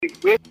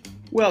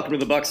Welcome to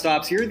the Buck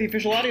Stops here, the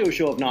official audio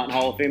show of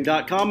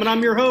NotInHallOfFame.com, and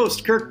I'm your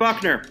host, Kirk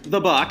Buckner, the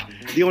Buck,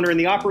 the owner and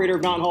the operator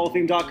of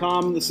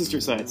NotInHallOfFame.com, the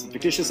sister sites, the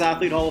Fictitious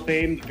Athlete Hall of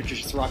Fame, the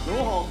Fictitious Rock and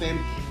Roll Hall of Fame,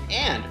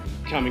 and,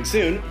 coming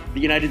soon, the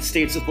United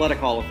States Athletic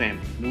Hall of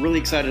Fame. I'm really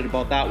excited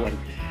about that one.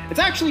 It's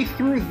actually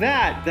through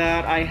that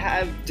I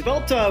have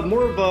developed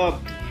more of a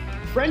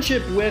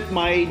friendship with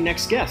my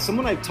next guest,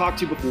 someone I've talked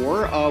to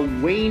before,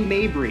 Wayne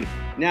Mabry.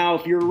 Now,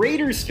 if you're a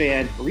Raiders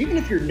fan, or even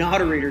if you're not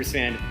a Raiders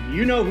fan,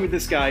 you know who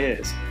this guy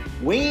is.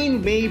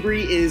 Wayne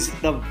Mabry is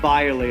the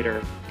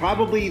Violator,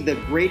 probably the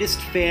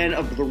greatest fan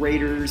of the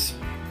Raiders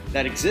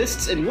that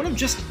exists, and one of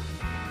just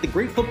the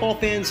great football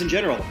fans in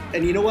general.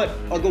 And you know what?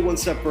 I'll go one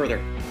step further.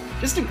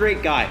 Just a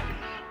great guy.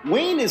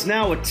 Wayne is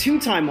now a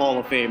two-time Hall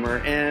of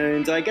Famer,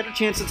 and I got a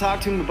chance to talk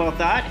to him about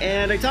that,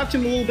 and I talked to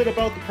him a little bit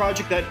about the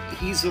project that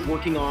he's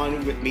working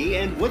on with me,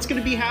 and what's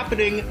going to be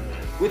happening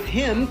with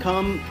him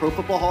come Pro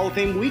Football Hall of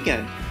Fame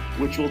weekend,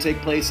 which will take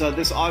place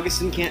this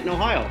August in Canton,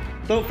 Ohio.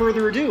 Without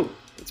further ado,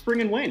 let's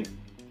bring in Wayne.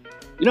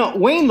 You know,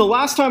 Wayne, the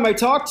last time I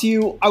talked to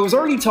you, I was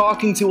already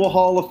talking to a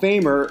Hall of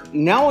Famer.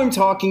 Now I'm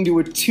talking to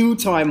a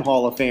two-time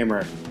Hall of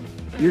Famer.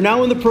 You're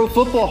now in the Pro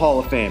Football Hall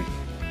of Fame.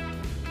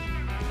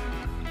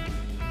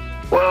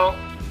 Well,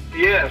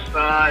 yes,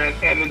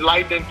 and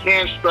lightning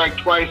can strike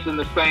twice in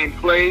the same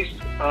place.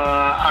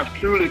 I've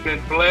truly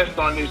been blessed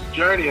on this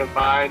journey of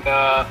mine,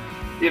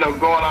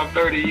 going on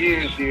 30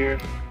 years here,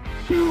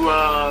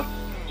 to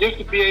just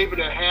to be able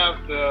to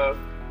have the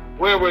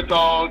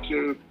wherewithal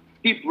to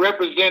keep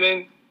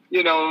representing,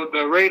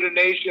 the Raider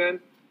Nation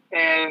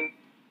and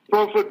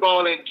pro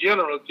football in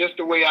general, just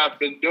the way I've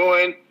been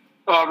doing,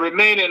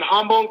 remaining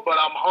humble, but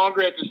I'm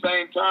hungry at the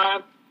same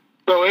time.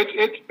 So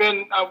it's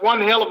been one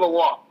hell of a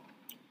walk.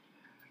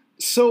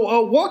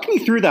 So walk me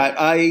through that.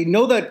 I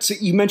know that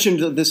you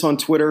mentioned this on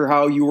Twitter,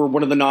 how you were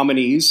one of the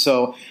nominees.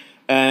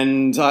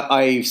 And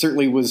I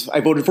certainly was. I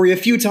voted for you a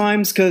few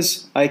times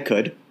because I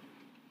could.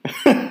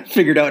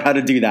 Figured out how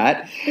to do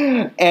that.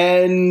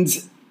 And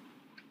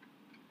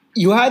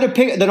you had to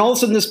pick. Then all of a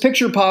sudden, this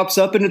picture pops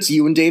up, and it's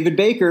you and David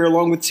Baker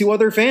along with two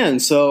other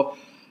fans. So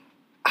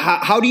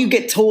how do you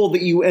get told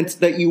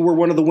that you were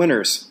one of the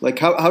winners? Like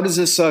how does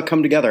this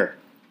come together?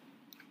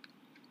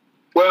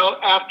 Well,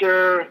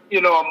 after,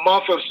 a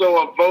month or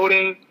so of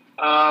voting,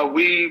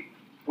 we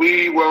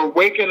were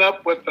waking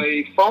up with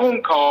a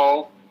phone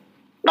call,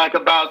 like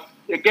about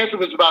 6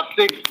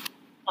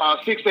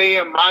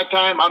 a.m. my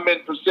time. I'm in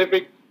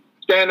Pacific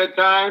Standard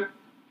Time.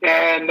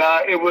 And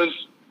it was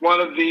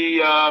one of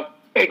the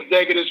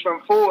executives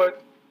from Ford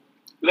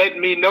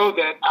letting me know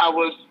that I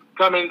was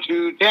coming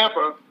to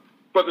Tampa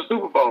for the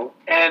Super Bowl.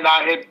 And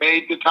I had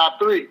made the top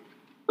three.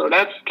 So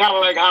that's kind of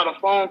like how the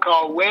phone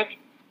call went.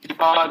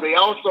 They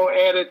also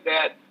added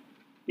that,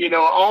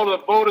 all the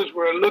voters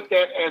were looked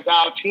at as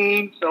our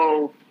team.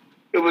 So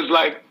it was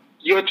like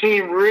your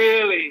team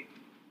really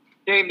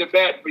came to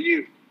bat for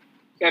you,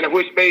 and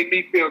which made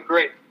me feel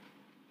great.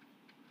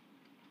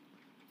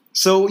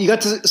 So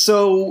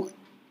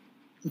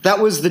that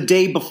was the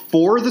day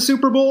before the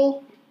Super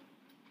Bowl?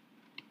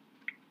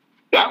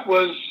 That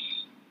was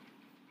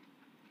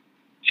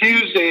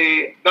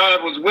Tuesday. No,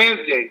 it was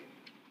Wednesday.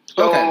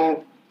 So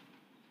okay.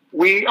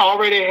 We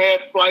already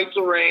had flights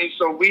arranged,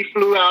 so we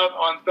flew out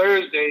on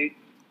Thursday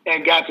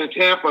and got to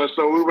Tampa.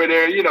 So we were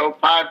there,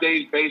 5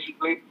 days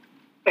basically,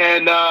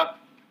 and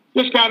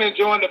just kind of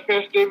enjoying the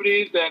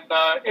festivities and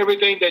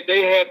everything that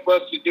they had for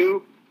us to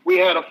do. We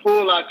had a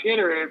full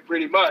itinerary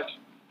pretty much,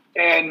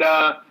 and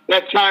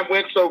that time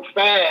went so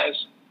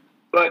fast.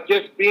 But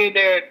just being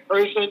there in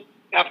person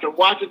after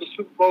watching the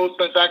Super Bowl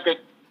since I could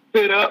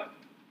sit up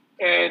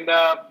and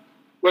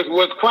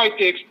was quite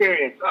the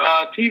experience.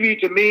 TV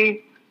to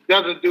me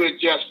doesn't do it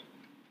justice.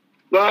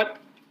 But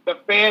the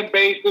fan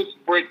bases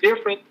were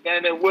different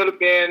than it would have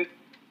been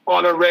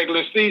on a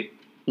regular season.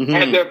 Mm-hmm.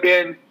 Had there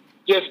been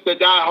just the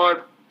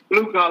diehard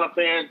blue-collar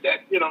fans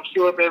that,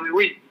 show up every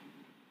week.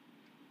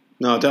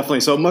 No, definitely.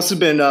 So it must have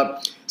been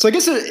so I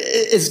guess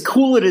as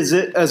cool as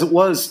it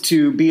was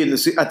to be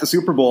at the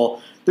Super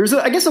Bowl, there's,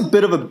 I guess, a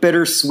bit of a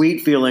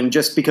bittersweet feeling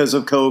just because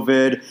of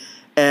COVID.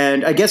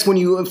 And I guess when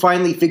you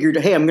finally figured,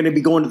 hey, I'm going to be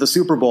going to the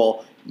Super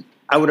Bowl,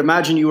 I would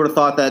imagine you would have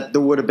thought that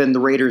there would have been the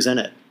Raiders in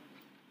it.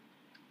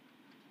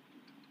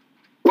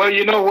 Well,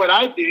 what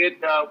I did,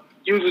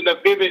 using the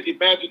vivid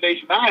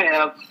imagination I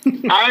have,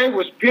 I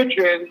was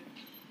picturing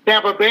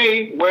Tampa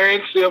Bay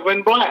wearing silver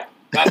and black.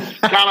 That's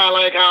kind of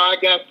like how I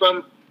got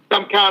some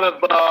kind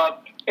of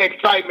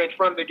excitement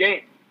from the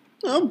game.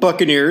 Well,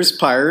 Buccaneers,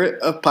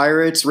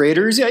 Pirates,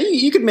 Raiders. Yeah,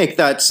 you could make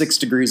that 6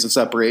 degrees of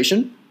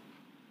separation.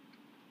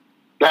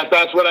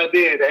 That's what I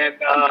did, and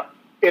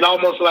it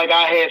almost like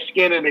I had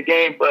skin in the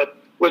game, but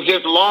was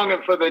just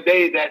longing for the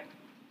day that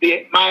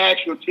my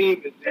actual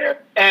team is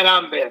there, and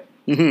I'm there.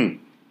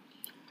 Mm-hmm.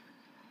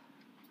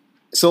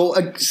 So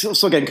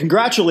again,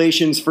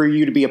 congratulations for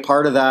you to be a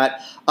part of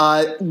that.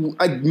 I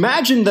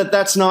imagine that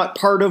that's not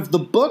part of the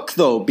book,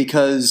 though,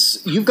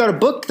 because you've got a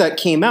book that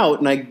came out,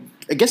 and I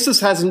guess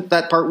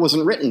that part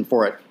wasn't written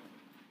for it.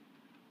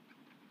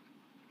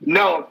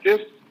 No,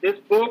 this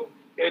book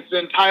It's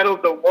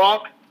entitled The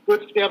Walk,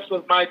 Footsteps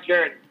of My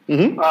Journey.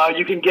 Mm-hmm.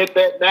 You can get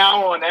that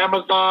now on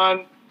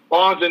Amazon,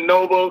 Barnes &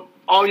 Noble,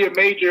 all your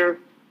major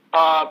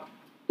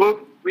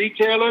book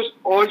retailers,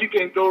 or you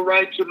can go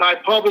right to my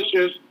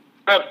publisher's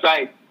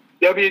website,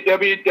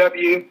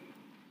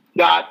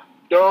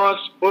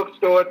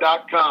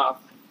 www.dorrisbookstore.com,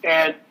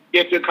 and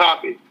get your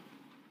copy.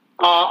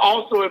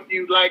 Also, if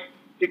you'd like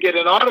to get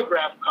an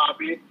autographed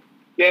copy,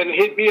 then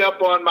hit me up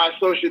on my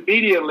social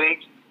media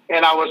links,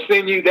 and I will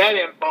send you that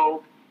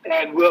info,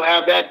 and we'll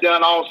have that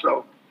done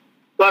also.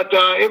 But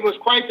it was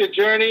quite the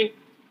journey.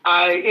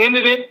 I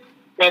ended it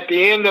at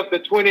the end of the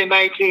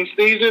 2019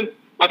 season.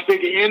 I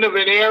figured end of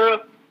an era,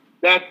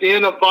 that's the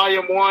end of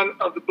volume 1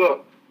 of the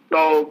book.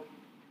 So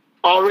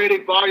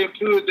already volume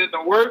 2 is in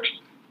the works.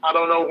 I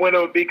don't know when it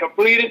will be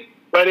completed,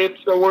 but it's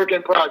a work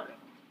in progress.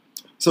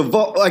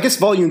 So I guess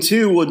volume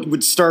 2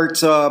 would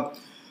start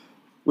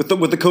with the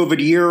COVID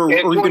year.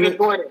 In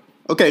 2020.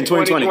 Okay, in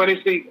 2020.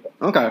 2020 season.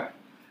 Okay.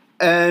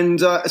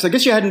 And so I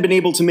guess you hadn't been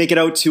able to make it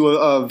out to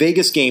a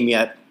Vegas game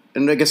yet.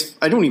 And I guess,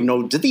 I don't even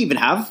know, did they even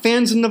have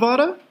fans in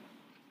Nevada?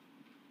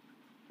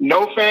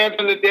 No fans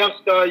in the Death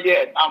Star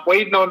yet. I'm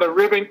waiting on the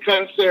ribbon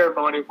cutting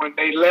ceremony when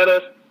they let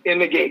us in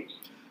the gates.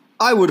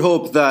 I would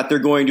hope that they're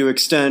going to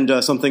extend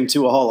something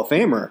to a Hall of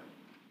Famer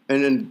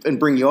and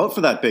bring you out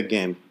for that big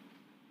game.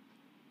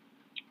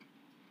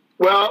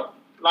 Well,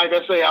 like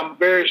I say, I'm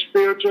very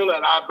spiritual,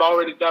 and I've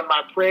already done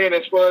my praying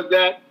as far as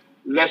that.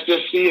 Let's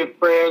just see if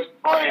prayers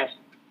are answered.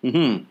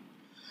 Mm-hmm.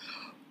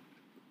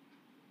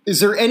 Is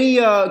there any?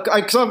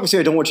 Because obviously,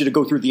 I don't want you to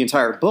go through the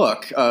entire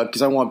book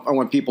because I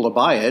want people to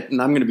buy it,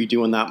 and I'm going to be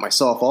doing that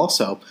myself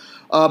also.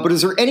 But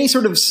is there any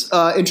sort of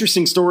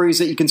interesting stories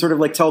that you can sort of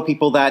like tell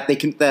people that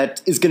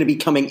that is going to be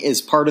coming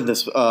as part of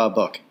this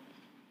book,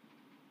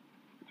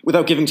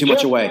 without giving too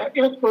much away?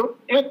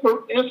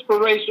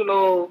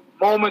 Inspirational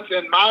moments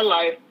in my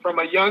life from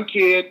a young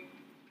kid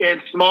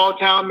in small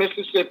town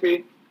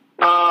Mississippi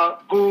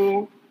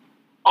who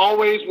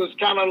always was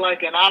kind of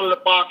like an out of the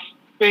box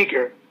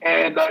thinker,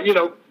 and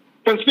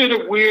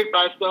considered weird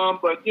by some,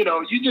 but you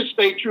just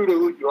stay true to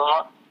who you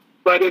are.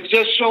 But it's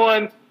just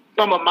showing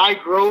some of my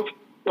growth,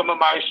 some of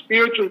my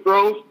spiritual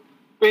growth,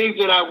 things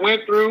that I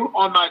went through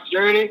on my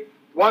journey.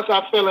 Once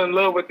I fell in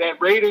love with that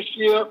Raiders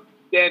shield,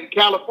 then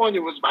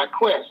California was my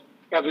quest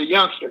as a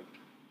youngster.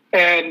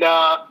 And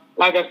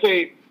like I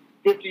say,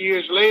 50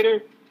 years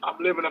later, I'm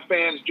living a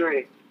fan's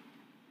dream.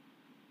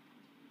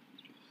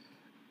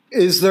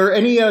 Is there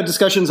any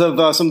discussions of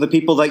some of the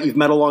people that you've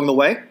met along the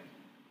way?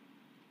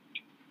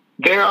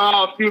 There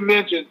are a few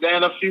mentions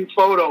and a few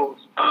photos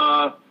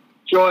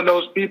showing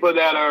those people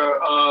that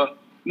are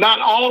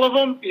not all of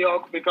them,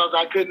 because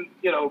I couldn't,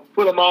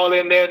 put them all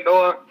in there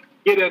nor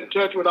get in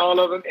touch with all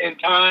of them in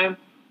time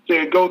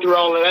to go through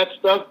all of that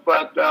stuff.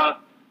 But there are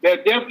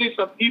definitely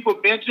some people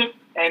mentioned,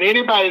 and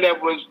anybody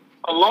that was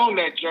along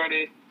that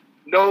journey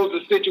knows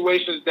the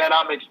situations that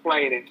I'm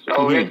explaining.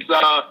 So it's,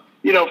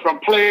 from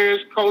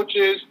players,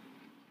 coaches,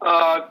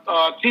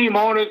 team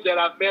owners that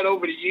I've met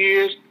over the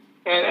years,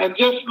 and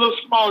just little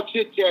small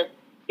chit-chat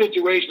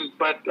situations.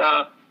 But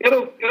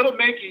it'll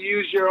make you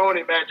use your own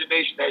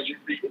imagination as you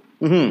read it.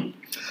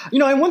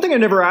 Mm-hmm. And one thing I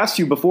never asked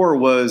you before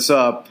was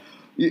the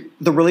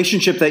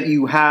relationship that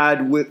you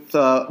had with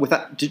or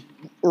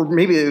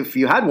maybe if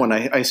you had one,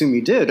 I assume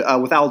you did,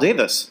 with Al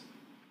Davis.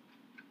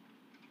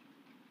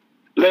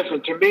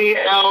 Listen, to me,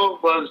 Al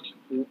was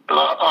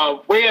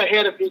way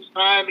ahead of his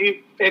time.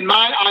 In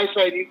my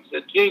eyesight, he was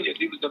a genius.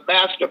 He was a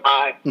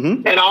mastermind.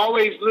 Mm-hmm. And I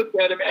always looked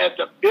at him as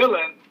a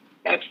villain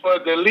as far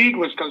as the league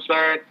was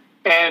concerned.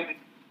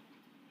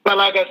 But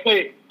like I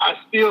say, I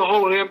still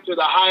hold him to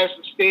the highest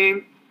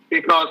esteem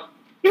because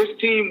this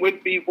team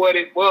wouldn't be what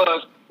it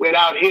was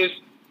without his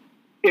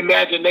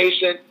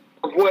imagination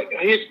of what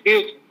his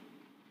vision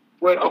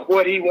of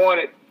what he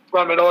wanted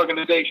from an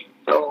organization.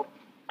 So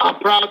I'm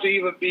proud to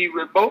even be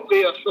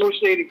remotely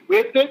associated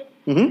with it.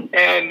 Mm-hmm.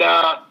 And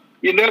I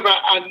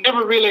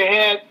never really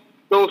had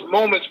those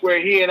moments where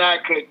he and I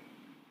could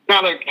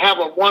kind of have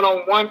a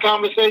one-on-one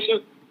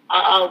conversation.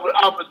 I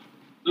was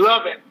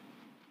loving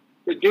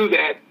to do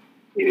that,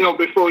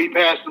 before he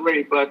passed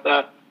away, but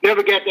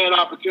never got that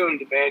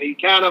opportunity, man. He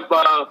kind of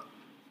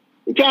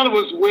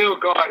was well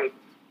guarded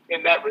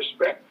in that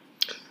respect.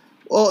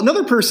 Well,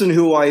 another person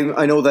who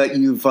I know that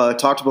you've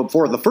talked about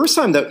before, the first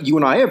time that you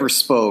and I ever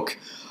spoke,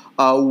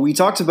 we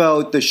talked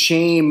about the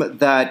shame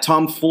that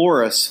Tom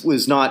Flores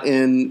was not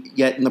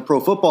yet in the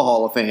Pro Football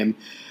Hall of Fame.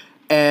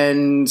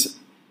 And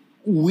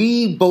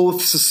we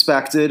both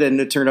suspected,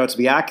 and it turned out to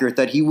be accurate,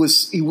 that it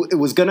was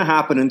going to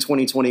happen in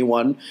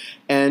 2021.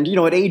 And,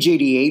 at age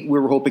 88, we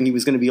were hoping he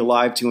was going to be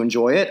alive to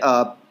enjoy it.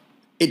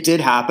 It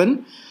did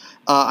happen.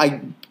 I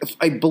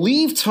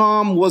believe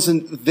Tom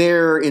wasn't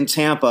there in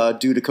Tampa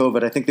due to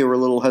COVID. I think they were a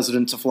little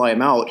hesitant to fly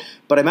him out.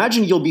 But I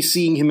imagine you'll be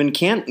seeing him in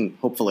Canton,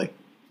 hopefully.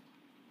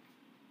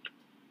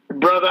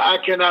 Brother, I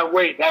cannot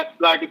wait. That's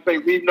like I say,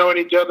 we've known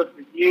each other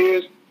for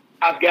years.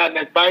 I've gotten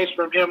advice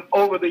from him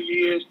over the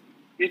years.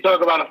 You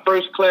talk about a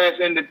first-class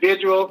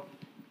individual.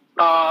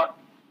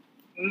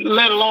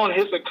 let alone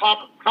his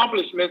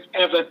accomplishments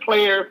as a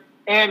player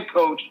and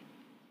coach.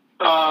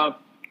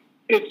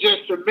 It's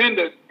just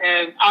tremendous.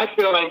 And I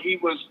feel like he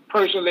was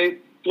personally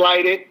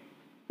slighted.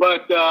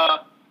 But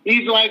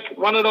he's like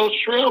one of those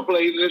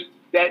trailblazers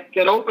that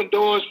can open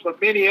doors for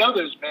many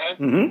others, man.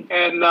 Mm-hmm.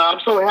 And I'm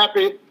so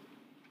happy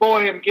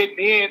for him getting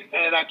in,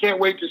 and I can't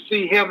wait to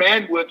see him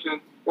and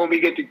Woodson when we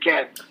get to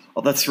Kent.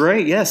 Oh, that's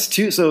right. Yes,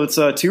 so it's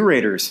two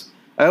Raiders.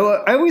 I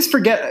always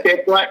forget.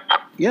 It's like,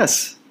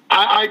 yes.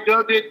 I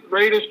dubbed it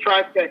Raiders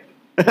trifecta.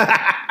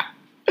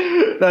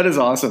 That is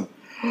awesome.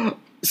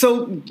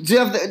 So,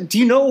 do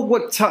you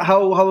know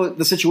how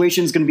the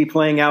situation is going to be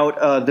playing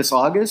out this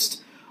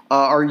August?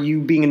 Are you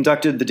being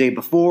inducted the day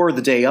before,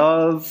 the day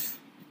of?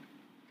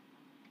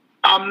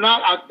 I'm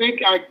not. I think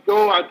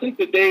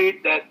the day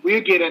that we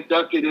get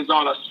inducted is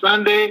on a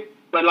Sunday.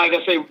 But like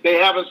I say, they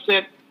haven't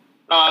sent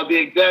the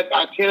exact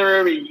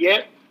itinerary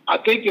yet. I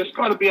think it's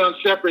going to be on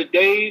separate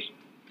days.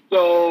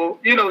 So,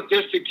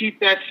 just to keep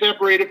that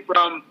separated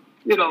from,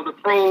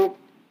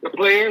 the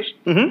players.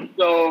 Mm-hmm.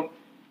 So,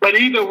 but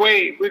either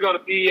way, we're going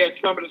to be at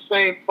some of the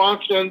same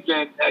functions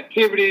and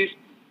activities.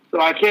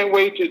 So I can't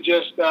wait to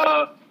just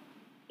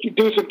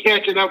do some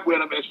catching up with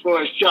them as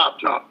far as shop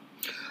talk.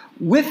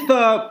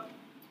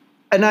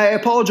 And I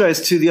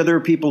apologize to the other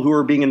people who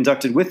are being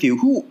inducted with you.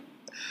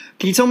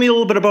 Can you tell me a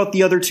little bit about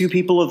the other two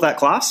people of that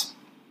class?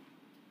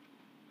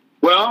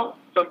 Well,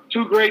 some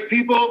two great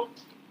people.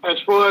 As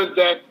far as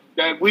that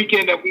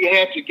weekend that we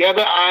had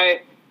together,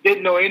 I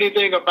didn't know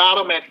anything about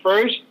them at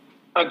first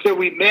until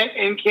we met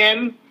in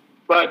Canton.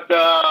 But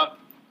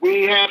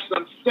we have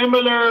some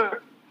similar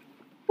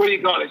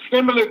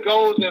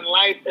goals in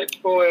life as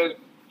far as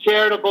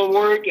charitable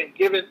work and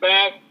giving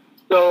back.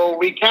 So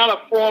we kind of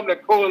formed a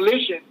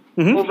coalition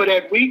over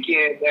that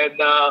weekend, and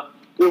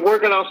we're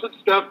working on some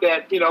stuff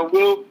that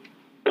we'll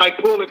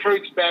pull the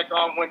curtains back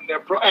on when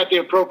they're at the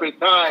appropriate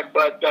time.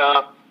 But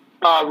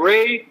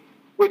Ray,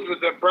 which was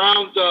the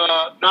Browns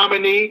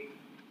nominee,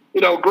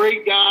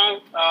 great guy,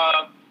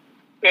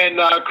 and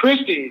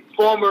Christie,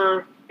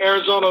 former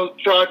Arizona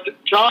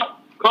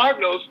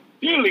Cardinals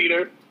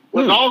cheerleader,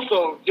 was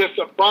also just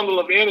a bundle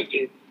of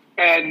energy.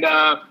 And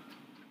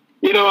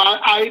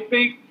I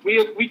think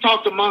we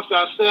talked amongst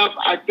ourselves.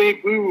 I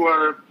think we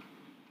were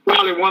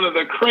probably one of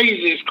the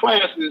craziest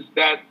classes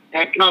that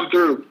had come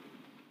through.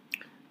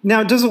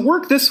 Now, does it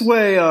work this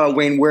way,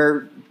 Wayne,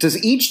 where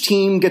does each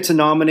team get to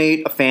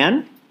nominate a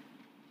fan?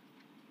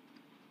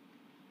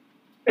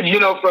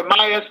 From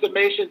my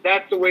estimation,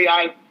 that's the way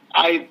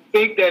I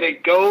think that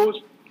it goes.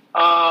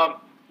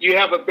 You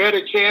have a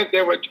better chance.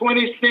 There were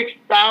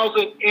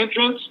 26,000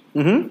 entrants,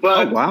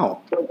 but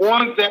the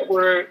ones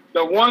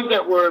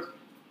that were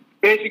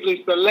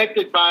basically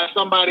selected by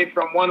somebody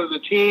from one of the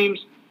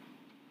teams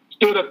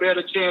stood a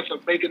better chance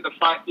of making the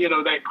fight,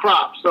 that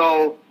crop.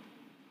 So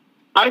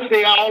I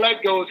say all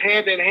that goes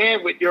hand in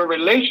hand with your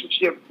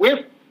relationship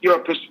with your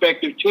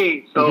prospective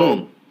team.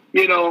 So,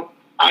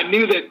 I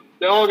knew that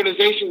the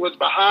organization was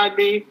behind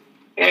me,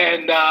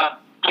 and I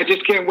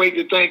just can't wait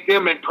to thank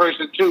them in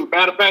person too.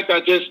 Matter of fact,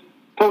 I just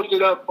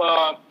posted up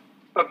a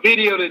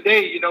video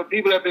today.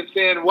 People have been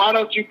saying, why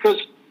don't you put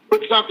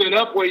something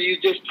up where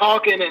you're just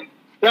talking and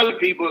telling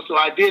people? So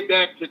I did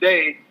that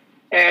today,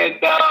 and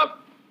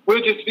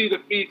we'll just see the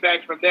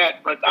feedback from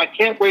that. But I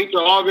can't wait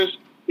till August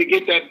to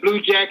get that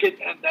blue jacket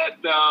and that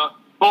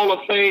Hall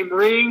of Fame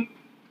ring,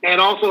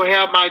 and also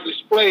have my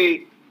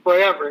display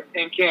forever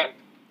in Canton.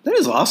 That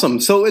is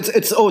awesome. So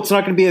it's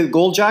not going to be a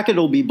gold jacket;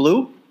 it'll be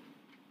blue.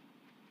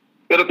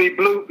 It'll be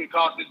blue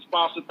because it's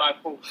sponsored by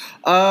Ford.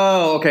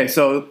 Oh, okay.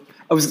 So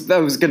that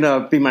was going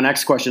to be my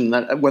next question,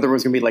 that whether it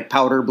was going to be like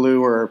powder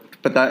blue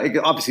but that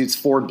obviously it's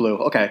Ford blue.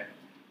 Okay.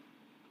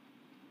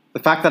 The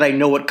fact that I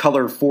know what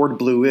color Ford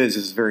blue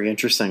is very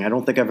interesting. I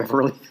don't think I've ever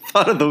really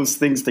thought of those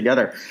things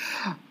together.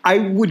 I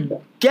would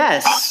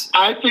guess.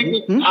 I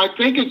think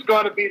it's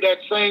going to be that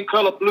same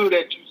color blue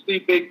that you see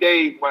Big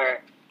Dave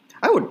wearing.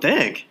 I would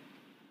think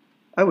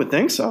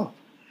so.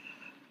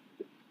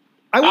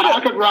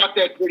 I could rock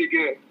that pretty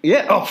good.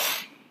 Yeah. Oh,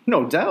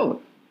 no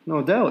doubt.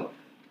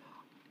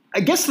 I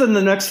guess then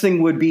the next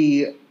thing would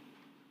be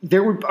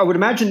I would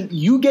imagine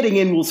you getting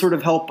in will sort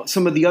of help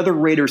some of the other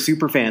Raider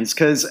superfans,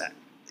 because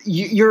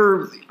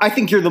I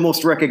think you're the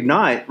most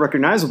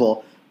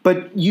recognizable,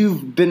 but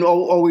you've been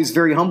always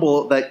very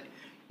humble that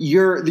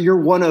you're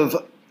one of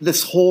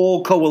this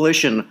whole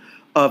coalition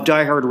of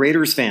diehard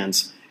Raiders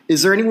fans.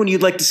 Is there anyone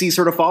you'd like to see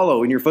sort of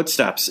follow in your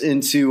footsteps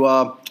into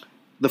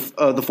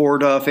the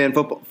Ford Fan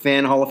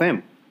Hall of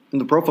Fame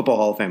and the Pro Football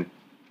Hall of Fame?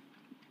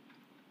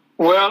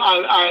 Well,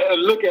 I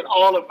look at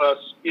all of us,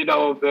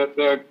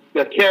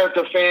 the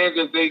character fans,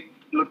 as they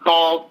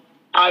call.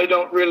 I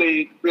don't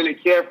really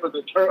care for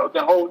the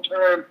whole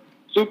term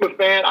super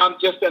fan. I'm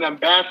just an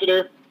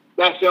ambassador.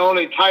 That's the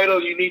only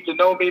title you need to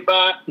know me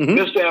by,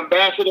 Mr.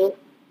 Ambassador.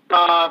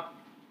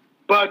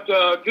 But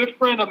a good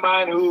friend of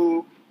mine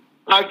who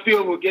I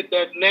feel will get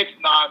that next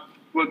nod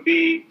would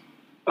be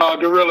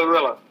Gorilla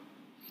Rilla.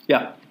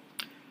 Yeah,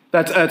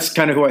 that's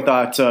kind of who I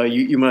thought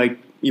you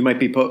might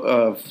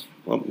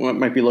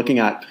be looking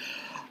at.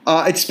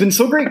 It's been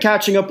so great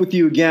catching up with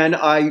you again.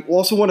 I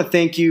also want to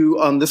thank you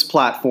on this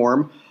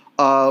platform.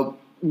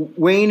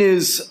 Wayne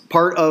is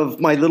part of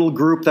my little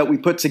group that we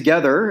put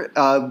together.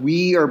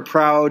 We are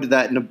proud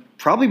that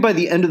probably by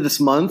the end of this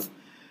month,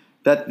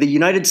 that the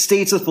United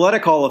States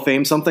Athletic Hall of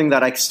Fame, something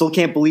that I still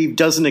can't believe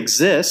doesn't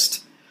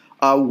exist,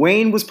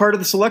 Wayne was part of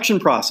the selection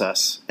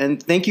process.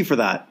 And thank you for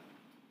that.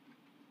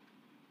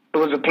 It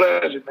was a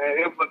pleasure, man.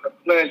 It was a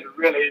pleasure,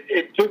 really.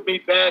 It took me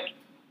back,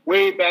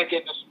 way back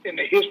in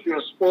the history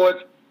of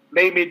sports,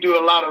 made me do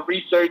a lot of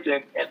research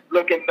and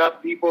looking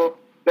up people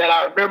that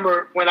I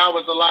remember when I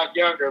was a lot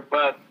younger.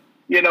 But,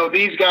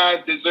 these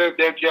guys deserve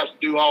their just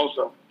due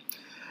also.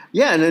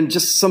 Yeah, and then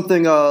just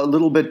something a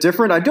little bit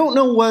different. I don't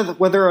know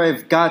whether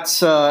I've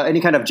got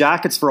any kind of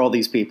jackets for all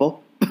these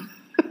people.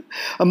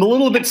 I'm a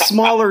little bit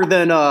smaller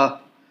than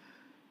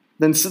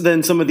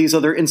some of these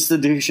other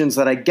institutions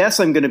that I guess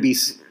I'm going to be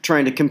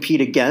trying to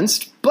compete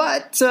against.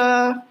 But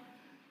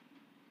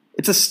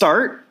it's a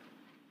start.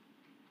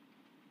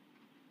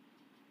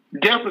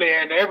 Definitely,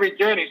 and every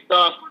journey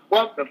starts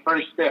with the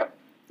first step.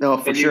 Oh,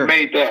 for sure. You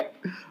made that.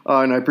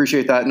 And I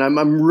appreciate that. And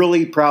I'm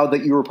really proud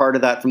that you were part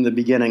of that from the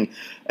beginning.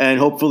 And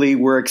hopefully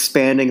we're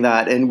expanding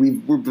that. And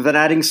we've been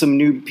adding some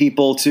new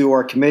people to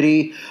our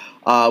committee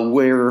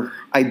where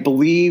I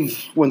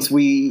believe once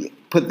we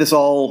put this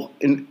all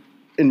in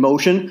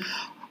motion,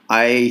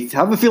 I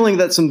have a feeling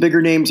that some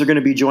bigger names are going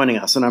to be joining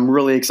us, and I'm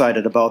really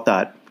excited about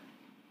that.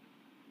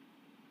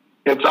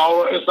 It's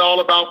all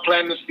about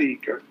planting the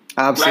seed, Kurt.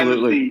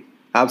 Absolutely.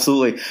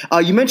 Absolutely.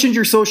 You mentioned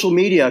your social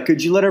media.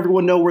 Could you let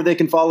everyone know where they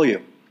can follow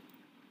you?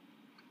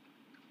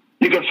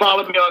 You can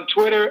follow me on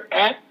Twitter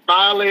at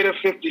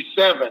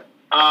Violator57.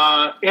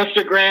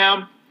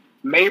 Instagram,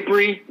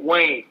 Mabry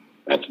Wayne.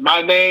 That's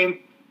my name,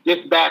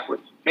 just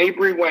backwards.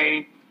 Mabry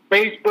Wayne.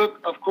 Facebook,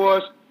 of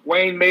course,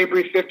 Wayne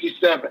Mabry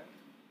 57.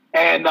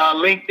 And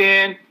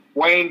LinkedIn,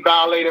 Wayne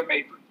Violator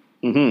Mabry.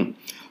 Mm-hmm.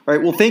 All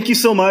right. Well, thank you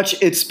so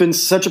much. It's been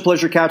such a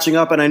pleasure catching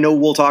up, and I know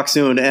we'll talk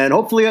soon. And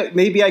hopefully,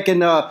 maybe I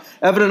can.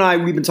 Evan and I,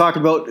 we've been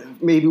talking about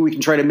maybe we can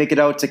try to make it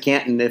out to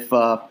Canton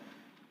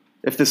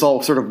if this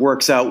all sort of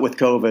works out with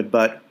COVID,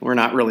 but we're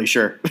not really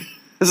sure,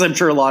 as I'm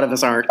sure a lot of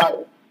us aren't.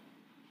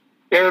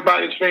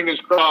 Everybody's fingers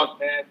crossed,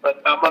 man.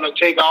 But I'm going to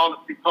take all the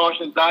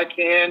precautions I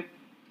can,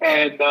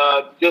 and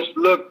just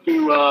look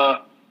to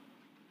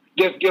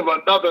just give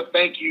another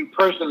thank you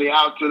personally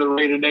out to the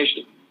Raider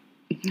Nation.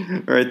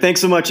 All right. Thanks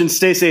so much, and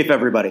stay safe,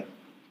 everybody.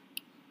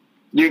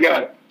 You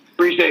got it.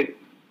 Appreciate it.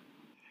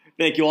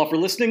 Thank you all for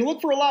listening. Look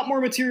for a lot more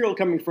material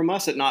coming from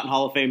us at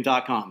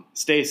NotInHallOfFame.com.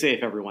 Stay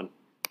safe, everyone.